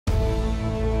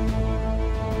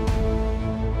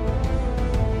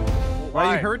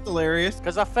Why you hurt Delirious?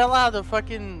 Because I fell out of the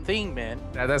fucking thing, man.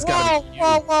 That's gotta be you.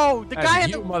 Whoa! The That's guy in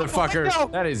you, the motherfucker. window.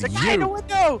 That is the guy in the you.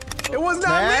 window. It was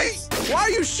not Max? me. Why are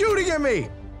you shooting at me?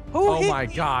 Who Oh hit my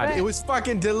me, God! man? It was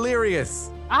fucking Delirious.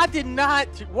 I did not.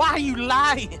 Why are you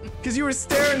lying? Cause you were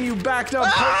staring. You backed up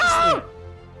Ah!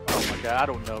 purposely. Oh my God! I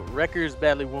don't know. Wrecker's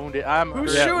badly wounded. I'm.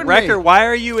 Who's hurt. shooting Wrecker, me? why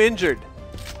are you injured?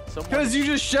 Someone- Because you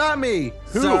just shot me,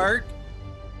 Who? Sark.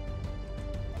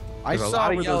 I There's a saw lot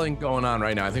of where yelling going on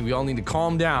right now. I think we all need to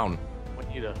calm down. I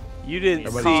want you to. You didn't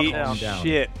Everybody see calm down.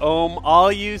 shit.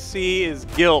 All you see is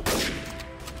guilt.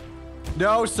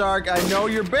 No, Sark, I know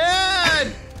you're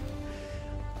bad.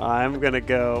 I'm gonna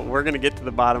go. We're gonna get to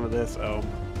the bottom of this.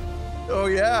 Oh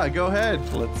yeah, go ahead.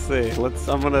 Let's see. I'm You'll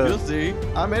gonna see.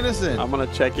 I'm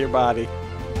innocent. check your body.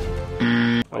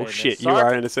 Oh Wait a shit, minute. you Sark?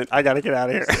 are innocent. I gotta get out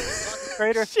of here.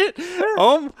 Traitor. Shit.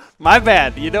 My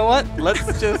bad. You know what?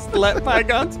 Let's just let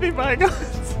bygones be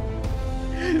bygones.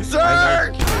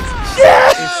 Sark!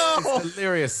 It's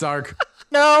Delirious, Sark.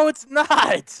 No, it's not.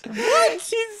 What? He's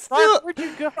still. Sark, where'd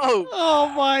you go?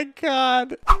 Oh my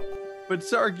God. But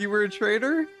Sark, you were a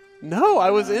traitor? No, I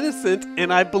was innocent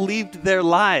and I believed their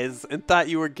lies and thought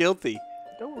you were guilty.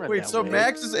 Don't run Wait, that so way.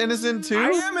 Max is innocent too? I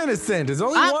am innocent. There's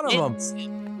only I'm one of them.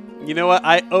 innocent. You know what?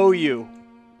 I owe you.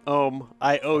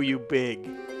 I owe you big.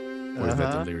 Where's that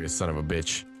Uh-huh. Delirious son of a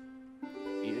bitch?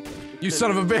 It You could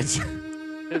son of a be. bitch.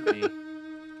 Could be.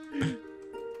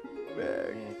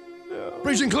 Max, no.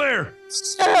 Preaching clear.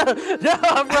 No,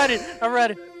 I'm ready. I'm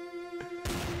ready.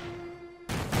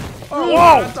 Oh,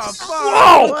 Whoa! what the fuck?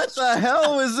 Whoa! What the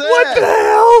hell was that? What the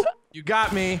hell? You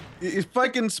got me. It's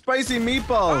fucking spicy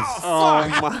meatballs. Oh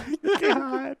my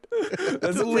God. That's a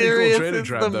pretty Delirious cool trader is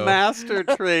trap, the though. master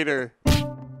trader.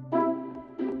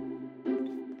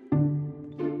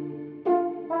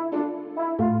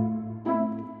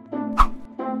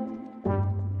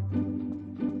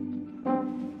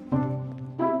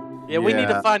 Yeah, we need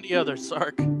to Yeah. find the other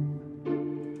Sark.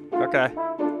 Okay.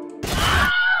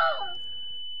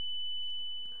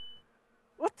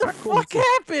 What the fuck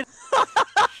happened?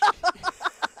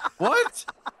 What?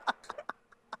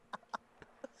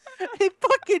 He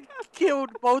fucking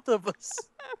killed both of us.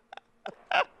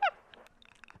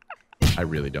 I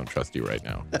really don't trust you right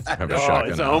now. I have a Oh,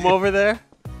 shotgun. is now. Ohm over there?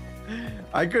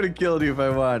 I could have killed you if I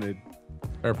wanted.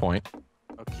 Fair point.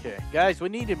 Okay, guys, we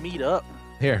need to meet up.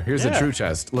 Here's Yeah. the true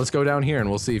chest. Let's go down here and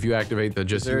we'll see if you activate the Is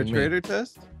just there you a and me. traitor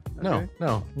test? No, Okay.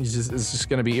 no. It's just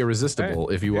gonna be irresistible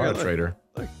if you Here, are a look. traitor.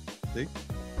 Look, see?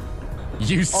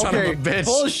 You son Okay, of a bitch.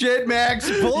 bullshit, Max.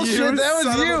 Bullshit. You that was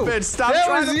son you. Of a bitch. Stop That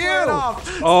trying was to play you. it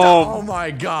off. Oh. Oh my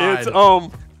god. It's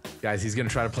Ohm. Guys, he's gonna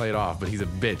try to play it off, but he's a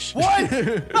bitch. What?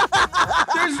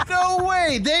 There's no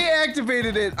way. They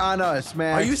activated it on us,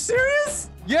 Max. Are you serious?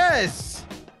 Yes.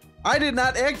 I did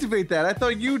not activate that. I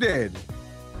thought you did.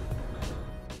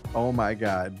 Oh my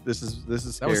god. This is That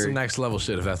scary. was some next level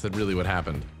shit if that's really what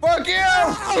happened. Fuck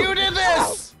you! You did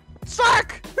this!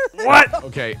 Sark! What?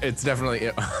 Okay, it's definitely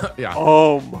yeah.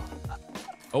 Ohm.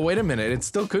 Oh wait a minute, it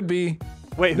still could be.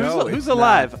 Wait, No, who's it's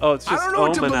alive? not. Oh, it's I just don't know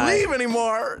what to Ohm and I. believe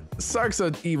anymore. Sark's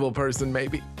an evil person,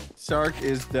 maybe. Sark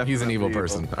is definitely He's an evil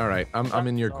person. All right, I'm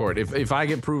in your court. If I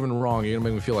get proven wrong, you're gonna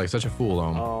make me feel like such a fool,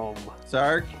 Ohm. Ohm.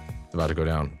 Sark? It's about to go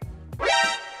down.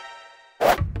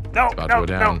 No, about to no, go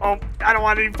down. no, Ohm. I don't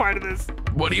want any part of this.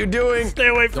 What are you doing? Stay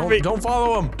away from me. Don't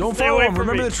follow him. Don't Stay follow away him. from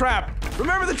Remember me. the trap.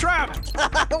 Remember the trap.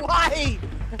 Why?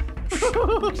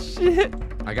 Shit.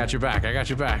 I got your back. I got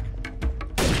your back.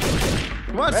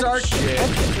 Come on, Sark. Shit.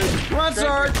 Come on,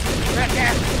 Sark.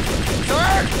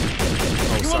 Sark!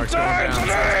 Oh, Sark's going down.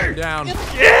 Sark's going down.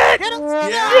 Get him!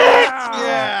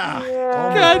 Yeah! Oh,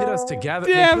 they God hit us together.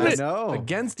 damn they it. hit us No.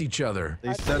 against each other.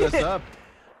 They set us up.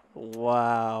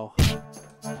 Wow.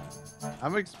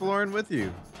 I'm exploring with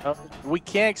you. We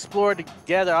can't explore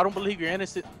together. I don't believe you're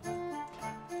innocent.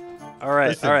 All right,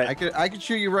 Listen, all right. I could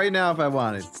shoot you right now if I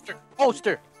wanted.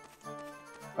 Poster.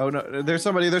 Oh no, there's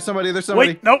somebody. There's somebody. There's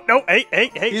somebody. Wait, no.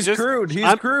 Hey. He's just- crude. He's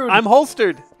I'm, crude. I'm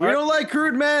holstered. We don't like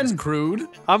crude men. Crude?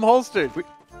 I'm holstered.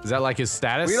 Is that like his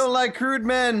status? We don't like crude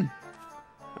men.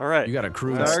 All right. You got a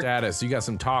crude Sark. status. You got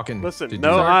some talking. Listen, to do.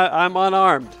 no, I'm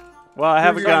unarmed. Well, I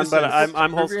have a Prove your gun, but innocence. I'm Prove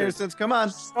your holstered. innocence. Come on.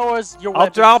 Show us your I'll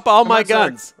weapons. drop all Come my on, Sark.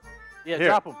 guns. Yeah, Here.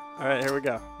 drop them. All right, here we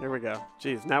go. Here we go.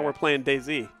 Jeez, now we're playing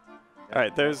DayZ. All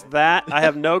right, there's that. I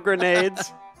have no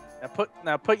grenades.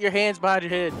 Now put your hands behind your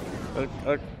head.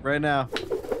 Right now.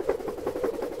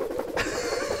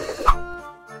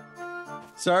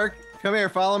 Sark, come here.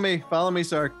 Follow me. Follow me,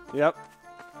 Sark. Yep.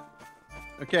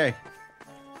 Okay.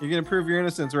 You're gonna prove your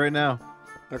innocence right now.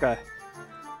 Okay.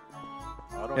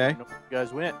 I don't Okay. even know where you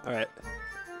guys went. All right.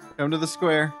 Come to the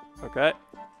square. Okay.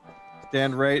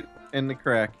 Stand right in the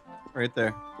crack. Right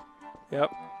there.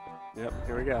 Yep. Yep.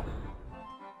 Here we go.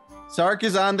 Sark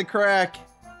is on the crack.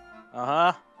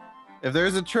 Uh-huh. If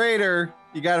there's a traitor,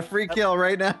 you got a free kill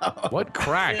right now. What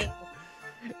crack?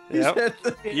 Yep.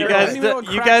 You I don't even know what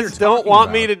you crack guys you're don't talking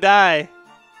want me about. to die.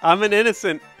 I'm an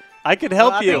innocent. I could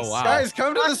help I you. think- Wow. Guys,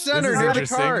 come to the center This is near the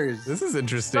interesting. cars. This is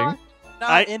interesting.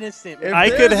 Not innocent. If I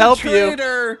there's could help a you.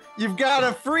 traitor, you've got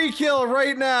a free kill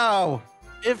right now.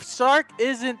 If Sark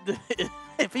isn't the,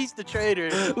 if he's the traitor,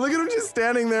 Look at him just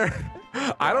standing there.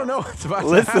 I don't know what's about to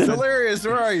Listen. It's happen. hilarious.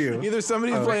 Where are you? Either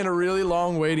somebody's playing a really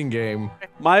long waiting game.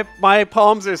 My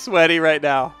palms are sweaty right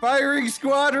now. Firing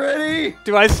squad ready?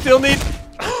 Do I still need?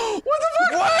 What the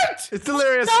fuck? What? It's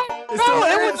hilarious. It's No,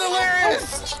 hilarious. it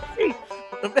was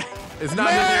hilarious. It's not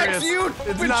Max, hilarious. you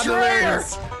It's betrayer. not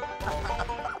hilarious.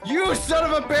 You son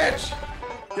of a bitch.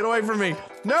 Get away from me.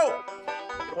 No.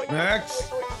 Max.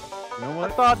 You know I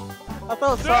what? thought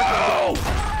Sark was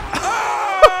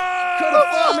Could have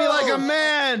fought me like a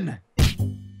man.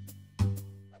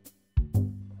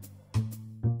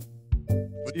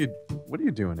 What are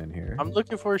you doing in here? I'm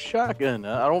looking for a shotgun.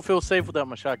 I don't feel safe without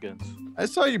my shotguns. I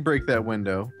saw you break that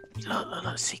window.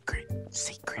 Look, secret.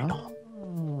 Oh.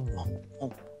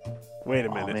 Wait a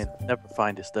Oh minute. man, never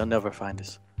find us. They'll never find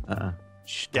us.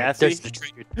 Shh, Gassy? there's the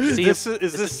traitor. Is See this- him? is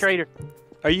It's this- the traitor?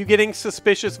 Are you getting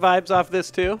suspicious vibes off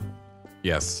this too?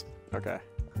 Yes. Okay.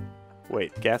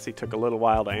 Wait, Gassy took a little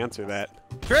while to answer that.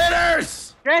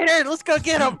 Traitors! Traitor! Let's go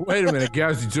get him! Wait a minute,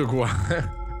 guys. You took a while.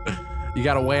 You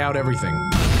got to weigh out everything.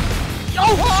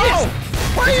 Oh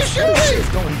Why are you shooting? It's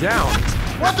going down.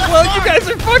 What the Well, fuck? you guys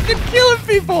are fucking killing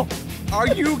people. Are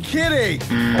you kidding?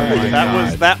 Oh my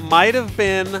God. That might have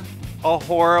been a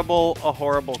horrible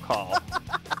call.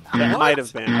 That might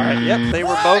have been. All right, yep, they were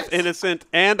What? both innocent,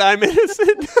 and I'm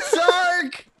innocent.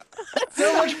 Sark!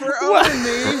 So much for owing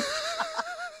me.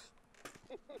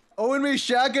 Owing me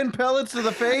shotgun pellets to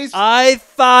the face? I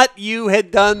thought you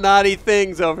had done naughty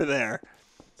things over there.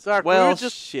 Sark, Well, we were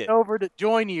just shit. over to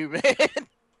join you, man.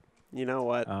 You know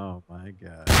what? Oh my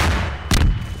god.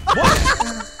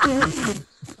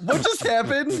 What just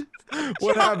happened?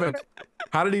 What happened?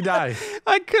 How did he die?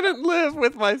 I couldn't live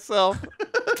with myself.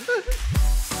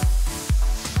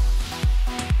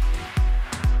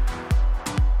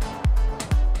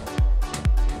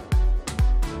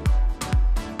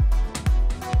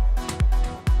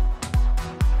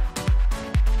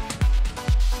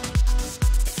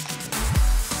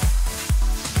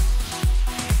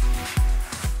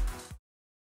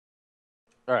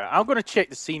 All right, I'm gonna check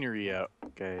the scenery out,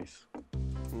 guys.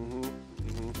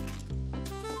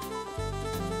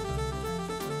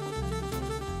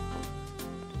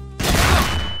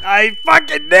 I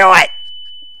fucking knew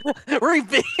it!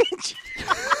 Revenge!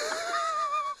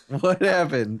 What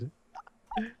happened?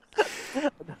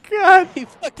 God, He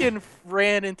fucking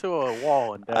ran into a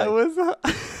wall and died. I was.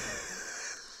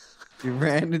 You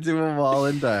ran into a wall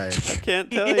and died. I can't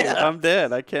tell you. Yeah. I'm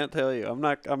dead. I can't tell you. I'm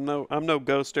no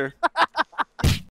ghoster.